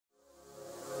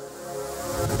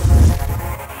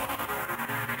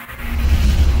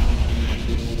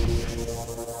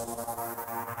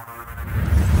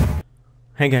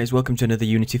Hey guys, welcome to another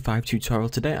Unity 5 tutorial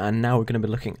today, and now we're going to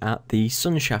be looking at the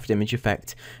sunshaft image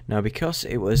effect. Now because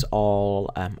it was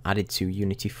all added to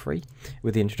Unity 3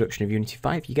 with the introduction of Unity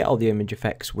 5, you get all the image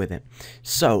effects with it.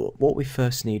 So what we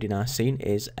first need in our scene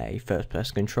is a first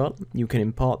person controller. You can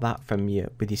import that from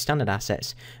with your standard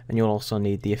assets, and you'll also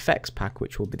need the effects pack,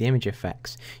 which will be the image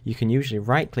effects. You can usually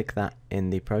right click that in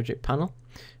the project panel,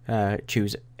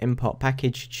 choose import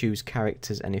package, choose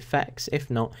characters and effects.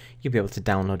 If not, you'll be able to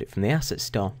download it from the asset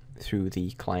store through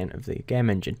the client of the game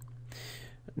engine.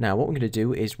 Now what we're going to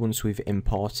do is, once we've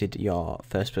imported your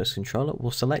first person controller,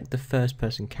 we'll select the first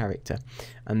person character,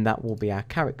 and that will be our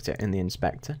character in the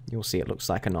inspector. You'll see it looks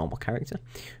like a normal character.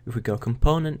 If we go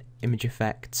component, image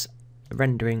effects,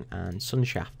 rendering and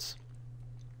sunshafts.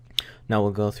 Now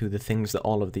we'll go through the things that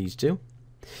all of these do.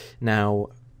 Now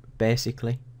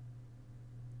basically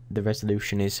the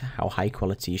resolution is how high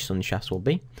quality your sunshafts will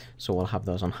be, so we'll have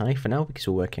those on high for now because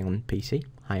we're working on PC,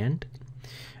 high end.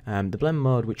 The blend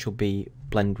mode, which will be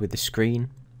blend with the screen,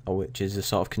 or which is the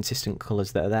sort of consistent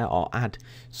colours that are there, or add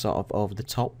sort of over the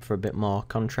top for a bit more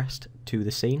contrast to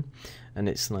the scene, and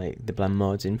it's like the blend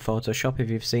modes in Photoshop if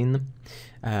you've seen them.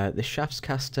 The shafts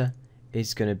caster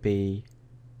is going to be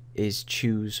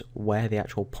choose where the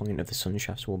actual point of the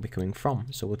sunshafts will be coming from,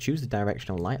 so we'll choose the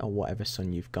directional light or whatever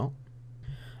sun you've got.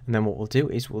 And then what we'll do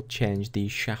is we'll change the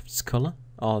shaft's colour,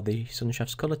 or the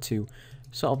sunshaft's colour, to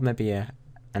sort of maybe a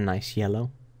nice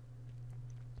yellow.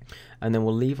 And then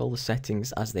we'll leave all the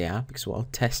settings as they are because we'll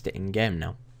test it in game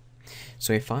now.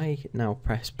 So if I now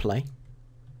press play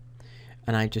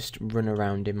and I just run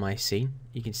around in my scene,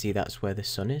 you can see that's where the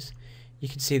sun is. You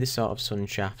can see the sort of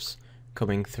sunshafts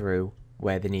coming through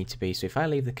where they need to be. So if I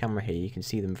leave the camera here, you can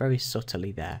see them very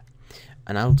subtly there.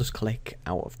 And I'll just click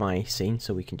out of my scene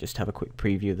so we can just have a quick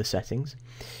preview of the settings.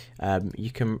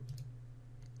 You can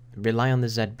rely on the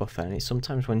Z buffer, and it's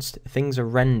sometimes when things are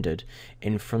rendered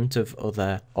in front of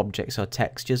other objects or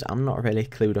textures. I'm not really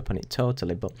clued up on it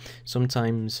totally, but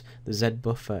sometimes the Z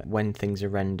buffer, when things are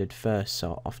rendered first,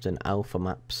 so often alpha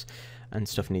maps and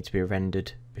stuff need to be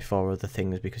rendered before other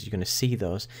things because you're going to see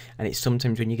those, and it's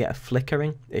sometimes when you get a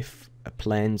flickering if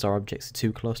planes or objects are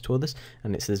too close to others,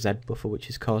 and it's the Z buffer which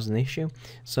is causing the issue.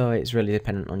 So it's really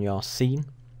dependent on your scene.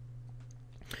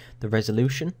 The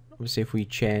resolution, obviously if we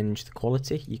change the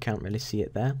quality you can't really see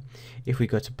it there. If we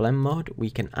go to blend mode, we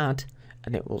can add,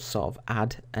 and it will sort of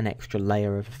add an extra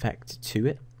layer of effect to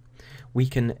it. We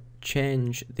can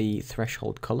change the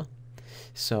threshold colour,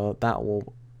 so that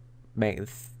will make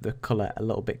the colour a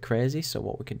little bit crazy. So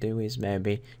what we can do is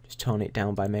maybe just tone it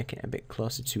down by making it a bit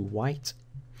closer to white.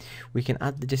 We can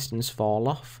add the distance fall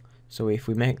off, so if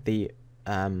we make the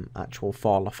actual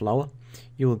fall off lower,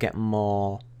 you will get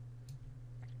more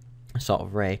sort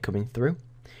of ray coming through.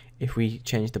 If we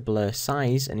change the blur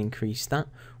size and increase that,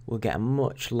 we'll get a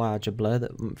much larger blur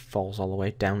that falls all the way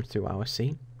down through our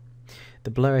scene.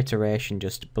 The blur iteration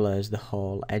just blurs the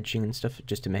whole edging and stuff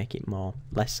just to make it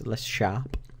less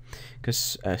sharp,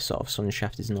 because sort of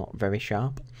sunshaft is not very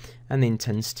sharp, and the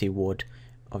intensity would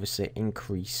obviously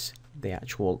increase the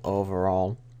actual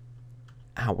overall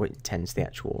how intense the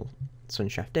actual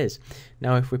sunshaft is.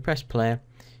 Now if we press play,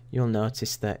 you'll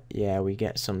notice that we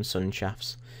get some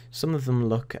sunshafts. Some of them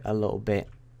look a little bit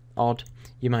odd.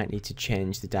 You might need to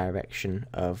change the direction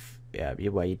of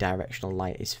where your directional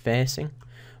light is facing,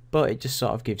 but it just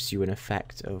sort of gives you an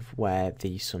effect of where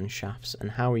the sunshafts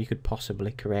and how you could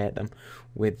possibly create them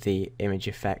with the image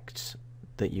effects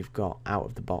that you've got out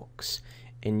of the box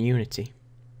in Unity.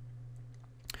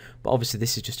 But obviously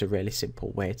this is just a really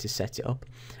simple way to set it up,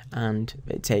 and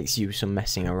it takes you some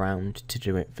messing around to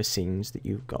do it for scenes that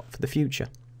you've got for the future.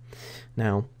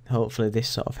 Now hopefully this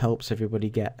sort of helps everybody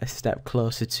get a step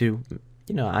closer to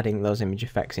adding those image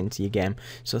effects into your game.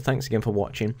 So thanks again for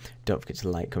watching. Don't forget to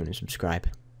like, comment and subscribe.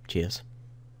 Cheers.